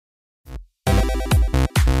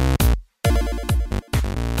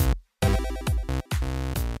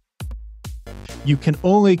you can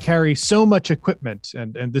only carry so much equipment,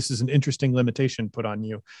 and this is an interesting limitation put on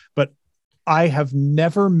you. But I have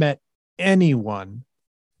never met anyone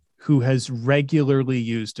who has regularly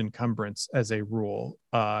used encumbrance as a rule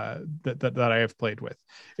that I have played with.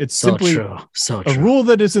 It's So simply true. So a true. rule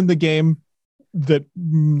that is in the game that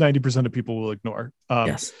 90% of people will ignore.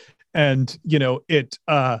 Yes. And it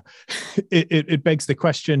it begs the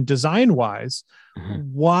question, design wise,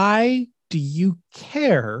 Mhm. why do you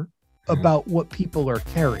care Mhm. about what people are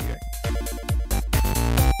carrying?